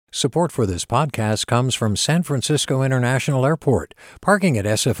Support for this podcast comes from San Francisco International Airport. Parking at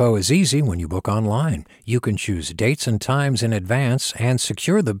SFO is easy when you book online. You can choose dates and times in advance and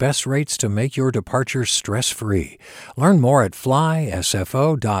secure the best rates to make your departure stress-free. Learn more at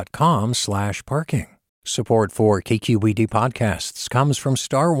flysfo.com/parking. Support for KQED podcasts comes from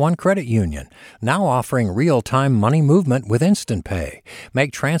Star One Credit Union, now offering real-time money movement with Instant Pay.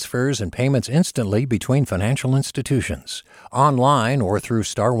 Make transfers and payments instantly between financial institutions, online or through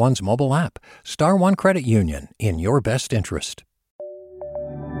Star One's mobile app. Star One Credit Union, in your best interest.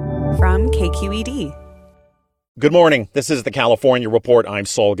 From KQED. Good morning. This is the California Report. I'm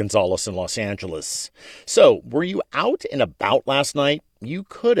Saul Gonzalez in Los Angeles. So, were you out and about last night? You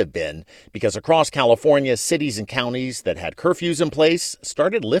could have been, because across California, cities and counties that had curfews in place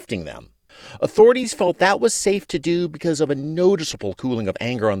started lifting them. Authorities felt that was safe to do because of a noticeable cooling of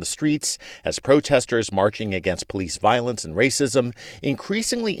anger on the streets as protesters marching against police violence and racism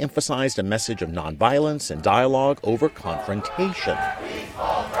increasingly emphasized a message of nonviolence and dialogue over confrontation.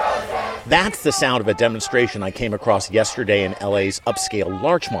 That's the sound of a demonstration I came across yesterday in LA's upscale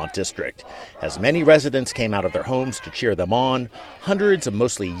Larchmont district. As many residents came out of their homes to cheer them on, hundreds of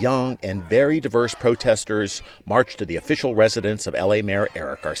mostly young and very diverse protesters marched to the official residence of LA Mayor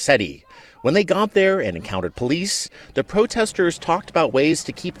Eric Garcetti. When they got there and encountered police, the protesters talked about ways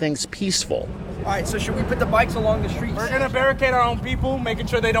to keep things peaceful. All right, so should we put the bikes along the streets? We're going to barricade our own people, making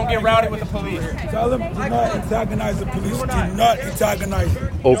sure they don't get rowdy with the police. Tell them do not antagonize the police. Do not antagonize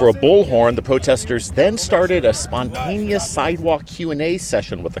them. Over a bullhorn, the protesters then started a spontaneous sidewalk Q&A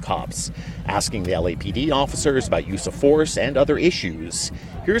session with the cops, asking the LAPD officers about use of force and other issues.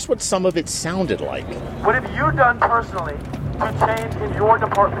 Here's what some of it sounded like. What have you done personally to change in your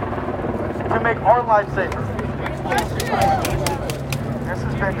department to make our lives safer? This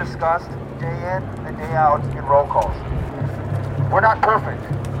has been discussed day in and day out in roll calls. We're not perfect.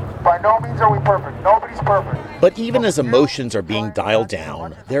 By no means are we perfect. Nobody's perfect. But even as emotions are being dialed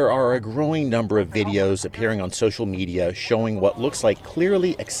down, there are a growing number of videos appearing on social media showing what looks like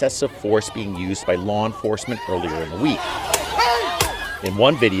clearly excessive force being used by law enforcement earlier in the week. In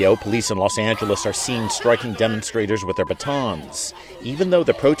one video, police in Los Angeles are seen striking demonstrators with their batons, even though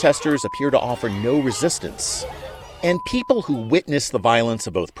the protesters appear to offer no resistance. And people who witnessed the violence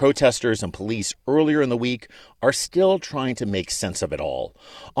of both protesters and police earlier in the week are still trying to make sense of it all.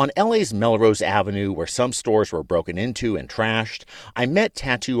 On LA's Melrose Avenue, where some stores were broken into and trashed, I met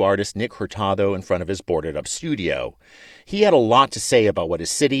tattoo artist Nick Hurtado in front of his boarded-up studio. He had a lot to say about what his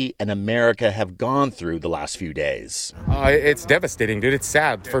city and America have gone through the last few days. It's devastating, dude. It's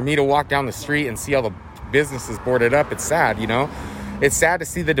sad. For me to walk down the street and see all the businesses boarded up, it's sad, you know? It's sad to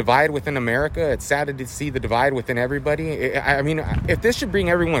see the divide within America. It's sad to see the divide within everybody. I mean, if this should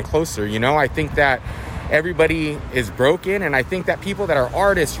bring everyone closer, you know, I think that everybody is broken. And I think that people that are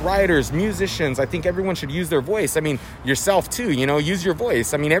artists, writers, musicians, I think everyone should use their voice. I mean, yourself too, you know, use your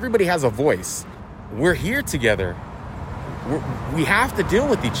voice. I mean, everybody has a voice. We're here together. We have to deal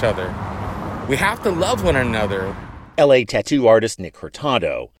with each other. We have to love one another. LA tattoo artist Nick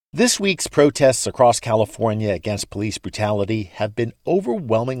Hurtado. This week's protests across California against police brutality have been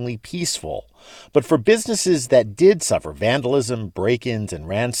overwhelmingly peaceful. But for businesses that did suffer vandalism, break-ins, and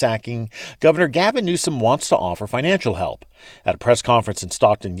ransacking, Governor Gavin Newsom wants to offer financial help. At a press conference in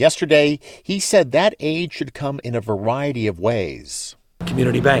Stockton yesterday, he said that aid should come in a variety of ways.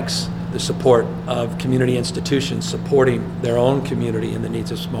 Community banks, the support of community institutions supporting their own community and the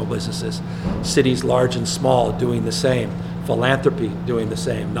needs of small businesses, cities large and small doing the same, philanthropy doing the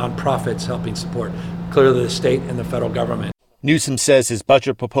same, nonprofits helping support, clearly the state and the federal government. Newsom says his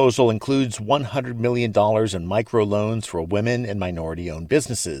budget proposal includes $100 million in microloans for women and minority-owned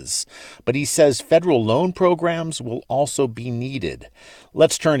businesses. But he says federal loan programs will also be needed.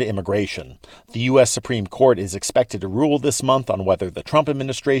 Let's turn to immigration. The U.S. Supreme Court is expected to rule this month on whether the Trump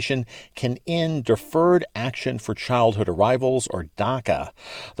administration can end Deferred Action for Childhood Arrivals, or DACA.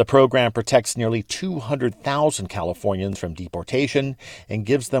 The program protects nearly 200,000 Californians from deportation and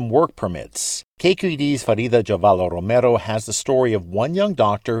gives them work permits. KQED's Farida Jhabvala Romero has the story of one young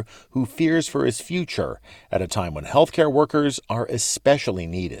doctor who fears for his future at a time when healthcare workers are especially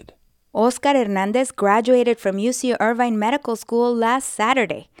needed. Oscar Hernandez graduated from UC Irvine Medical School last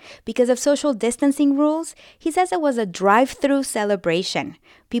Saturday. Because of social distancing rules, he says it was a drive-through celebration.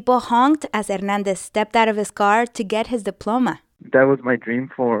 People honked as Hernandez stepped out of his car to get his diploma. That was my dream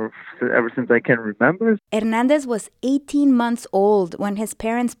for ever since I can remember. Hernandez was 18 months old when his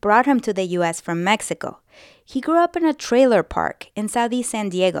parents brought him to the U.S. from Mexico. He grew up in a trailer park in Southeast San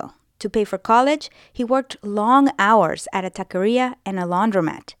Diego. To pay for college, he worked long hours at a taqueria and a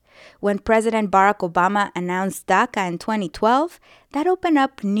laundromat. When President Barack Obama announced DACA in 2012, that opened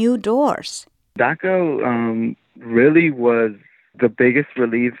up new doors. DACA really was the biggest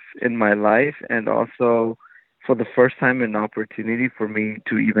relief in my life, and also for the first time an opportunity for me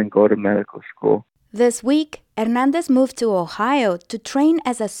to even go to medical school. This week, Hernandez moved to Ohio to train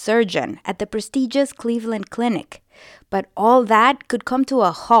as a surgeon at the prestigious Cleveland Clinic. But all that could come to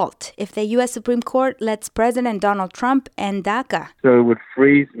a halt if the U.S. Supreme Court lets President Donald Trump end DACA. So it would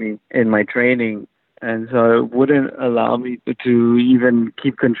freeze me in my training, and so it wouldn't allow me to even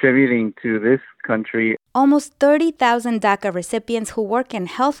keep contributing to this country. Almost 30,000 DACA recipients who work in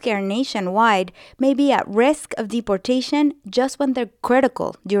healthcare nationwide may be at risk of deportation just when they're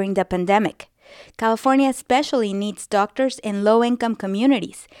critical during the pandemic. California especially needs doctors in low-income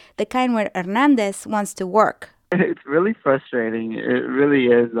communities, the kind where Hernandez wants to work. It's really frustrating. It really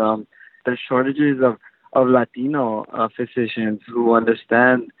is. There's shortages of Latino physicians who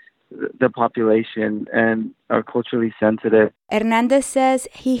understand the population and are culturally sensitive. Hernandez says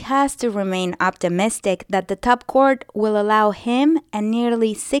he has to remain optimistic that the top court will allow him and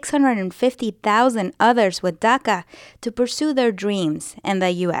nearly 650,000 others with DACA to pursue their dreams in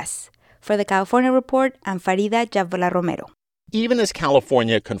the U.S. For the California Report, I'm Farida Jabvala Romero. Even as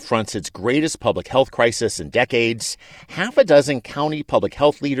California confronts its greatest public health crisis in decades, half a dozen county public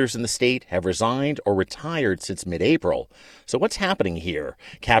health leaders in the state have resigned or retired since mid-April. So what's happening here?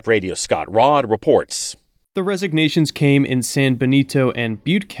 Cap Radio's Scott Rod reports. The resignations came in San Benito and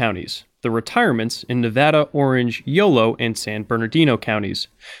Butte counties. The retirements in Nevada, Orange, Yolo, and San Bernardino counties.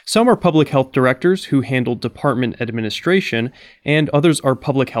 Some are public health directors who handle department administration, and others are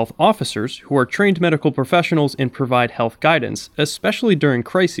public health officers who are trained medical professionals and provide health guidance, especially during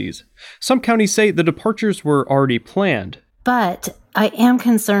crises. Some counties say the departures were already planned. But I am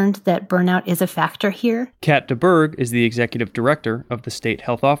concerned that burnout is a factor here. Kat DeBerg is the executive director of the State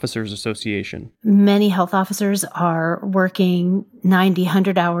Health Officers Association. Many health officers are working 90,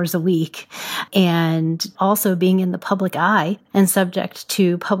 100 hours a week and also being in the public eye and subject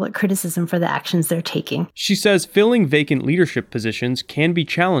to public criticism for the actions they're taking. She says filling vacant leadership positions can be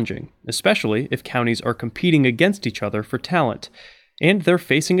challenging, especially if counties are competing against each other for talent. And they're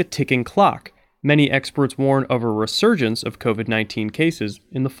facing a ticking clock. Many experts warn of a resurgence of COVID-19 cases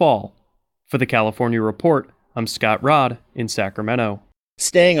in the fall. For the California Report, I'm Scott Rod in Sacramento.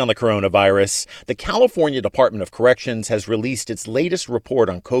 Staying on the coronavirus, the California Department of Corrections has released its latest report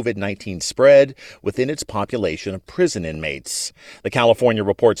on COVID-19 spread within its population of prison inmates. The California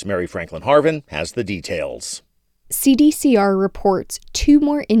Report's Mary Franklin Harvin has the details. CDCR reports 2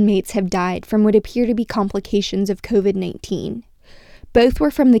 more inmates have died from what appear to be complications of COVID-19. Both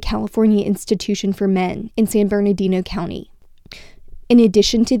were from the California Institution for Men in San Bernardino County. In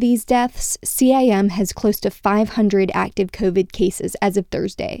addition to these deaths, CIM has close to 500 active COVID cases as of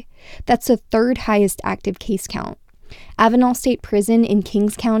Thursday. That's the 3rd highest active case count. Avenal State Prison in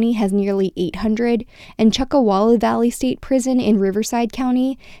Kings County has nearly 800, and Chuckawalla Valley State Prison in Riverside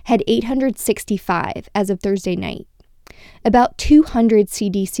County had 865 as of Thursday night. About 200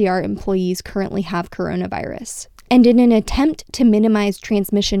 CDCR employees currently have coronavirus. And in an attempt to minimize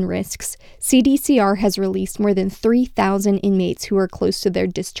transmission risks, CDCR has released more than 3,000 inmates who are close to their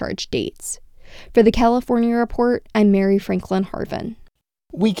discharge dates. For the California Report, I'm Mary Franklin Harvin.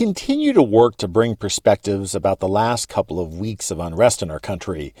 We continue to work to bring perspectives about the last couple of weeks of unrest in our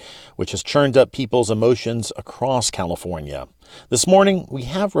country, which has churned up people's emotions across California. This morning, we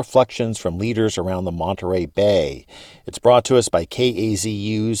have reflections from leaders around the Monterey Bay. It's brought to us by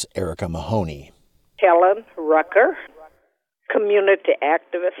KAZU's Erica Mahoney. Helen Rucker, community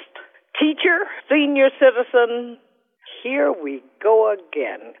activist, teacher, senior citizen. Here we go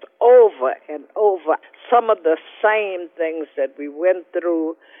again, over and over. Some of the same things that we went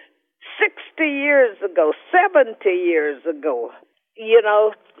through 60 years ago, 70 years ago. You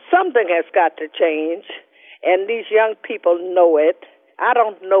know, something has got to change, and these young people know it. I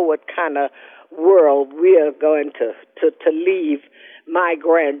don't know what kind of world we are going to leave my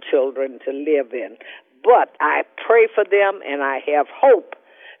grandchildren to live in. But I pray for them, and I have hope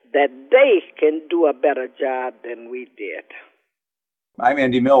that they can do a better job than we did. I'm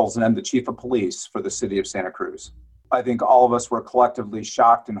Andy Mills, and I'm the Chief of Police for the City of Santa Cruz. I think all of us were collectively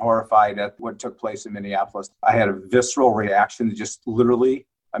shocked and horrified at what took place in Minneapolis. I had a visceral reaction that just literally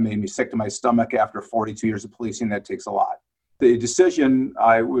made me sick to my stomach. After 42 years of policing, that takes a lot. The decision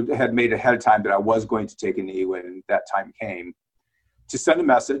I had made ahead of time that I was going to take a knee when that time came, to send a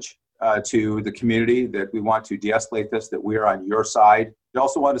message to the community that we want to de-escalate this, that we are on your side. I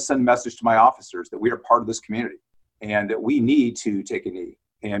also want to send a message to my officers that we are part of this community and that we need to take a knee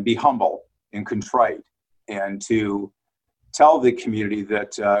and be humble and contrite and to tell the community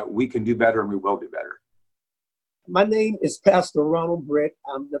that we can do better and we will do better. My name is Pastor Ronald Britt.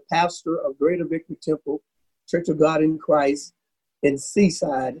 I'm the pastor of Greater Victory Temple Church of God in Christ in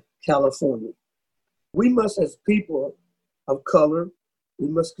Seaside, California. We must, as people of color, we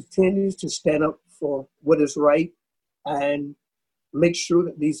must continue to stand up for what is right and make sure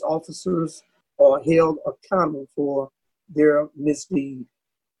that these officers are held accountable for their misdeed.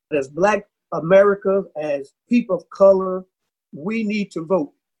 As Black America, as people of color, we need to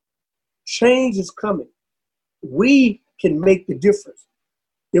vote. Change is coming. We can make the difference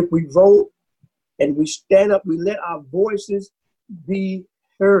if we vote and we stand up, we let our voices be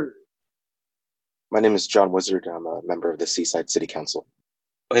heard. My name is John Wizard. I'm a member of the Seaside City Council.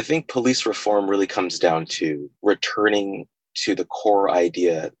 I think police reform really comes down to returning to the core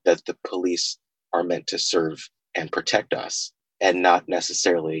idea that the police are meant to serve and protect us, and not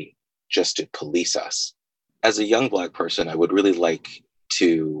necessarily just to police us. As a young Black person, I would really like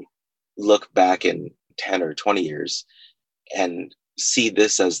to look back in 10 or 20 years and see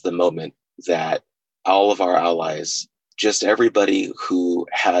this as the moment that all of our allies, just everybody who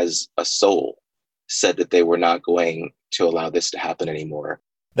has a soul, said that they were not going to allow this to happen anymore.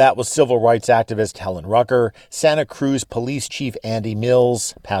 That was civil rights activist Helen Rucker, Santa Cruz Police Chief Andy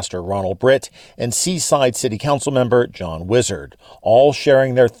Mills, Pastor Ronald Britt, and Seaside City Council member John Wizard, all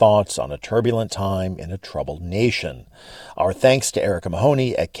sharing their thoughts on a turbulent time in a troubled nation. Our thanks to Erica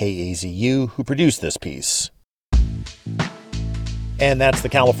Mahoney at KAZU, who produced this piece. And that's the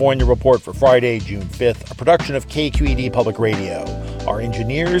California Report for Friday, June 5th, a production of KQED Public Radio. Our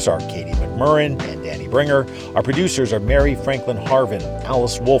engineers are Katie McMurrin and Danny Bringer. Our producers are Mary Franklin Harvin,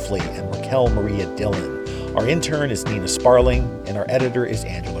 Alice Wolfley, and Raquel Maria Dillon. Our intern is Nina Sparling, and our editor is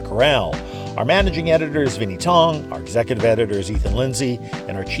Angela Corral. Our managing editor is Vinnie Tong, our executive editor is Ethan Lindsay,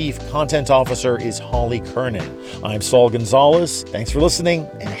 and our chief content officer is Holly Kernan. I'm Saul Gonzalez. Thanks for listening,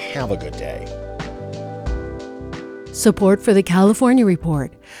 and have a good day. Support for the California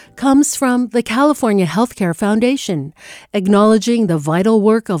Report comes from the California Healthcare Foundation, acknowledging the vital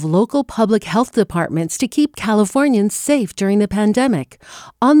work of local public health departments to keep Californians safe during the pandemic,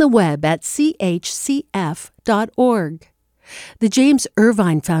 on the web at chcf.org. The James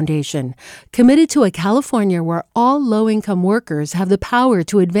Irvine Foundation, committed to a California where all low-income workers have the power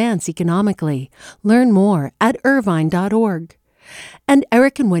to advance economically. Learn more at irvine.org. And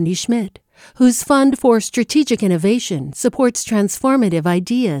Eric and Wendy Schmidt, whose Fund for Strategic Innovation supports transformative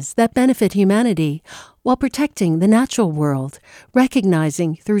ideas that benefit humanity while protecting the natural world,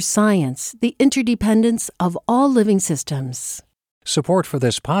 recognizing through science the interdependence of all living systems. Support for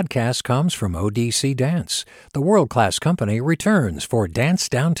this podcast comes from ODC Dance. The world-class company returns for Dance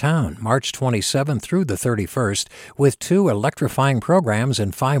Downtown, March 27th through the 31st, with 2 electrifying programs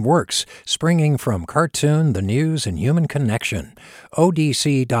and 5 works, springing from cartoon, the news, and human connection.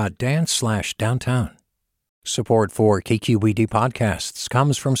 odc.dance/downtown. Support for KQED podcasts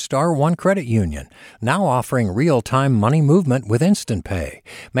comes from Star One Credit Union, now offering real-time money movement with Instant Pay.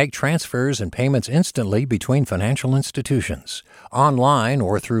 Make transfers and payments instantly between financial institutions, online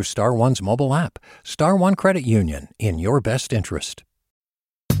or through Star One's mobile app. Star One Credit Union, in your best interest.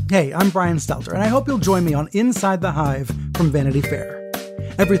 Hey, I'm Brian Stelter, and I hope you'll join me on Inside the Hive from Vanity Fair.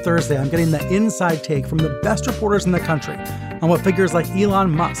 Every Thursday, I'm getting the inside take from the best reporters in the country on what figures like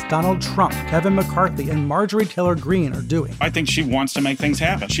Elon Musk, Donald Trump, Kevin McCarthy, and Marjorie Taylor Greene are doing. I think she wants to make things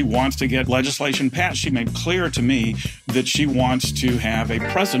happen. She wants to get legislation passed. She made clear to me that she wants to have a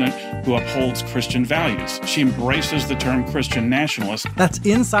president who upholds Christian values. She embraces the term Christian nationalist. That's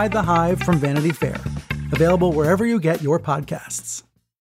Inside the Hive from Vanity Fair, available wherever you get your podcasts.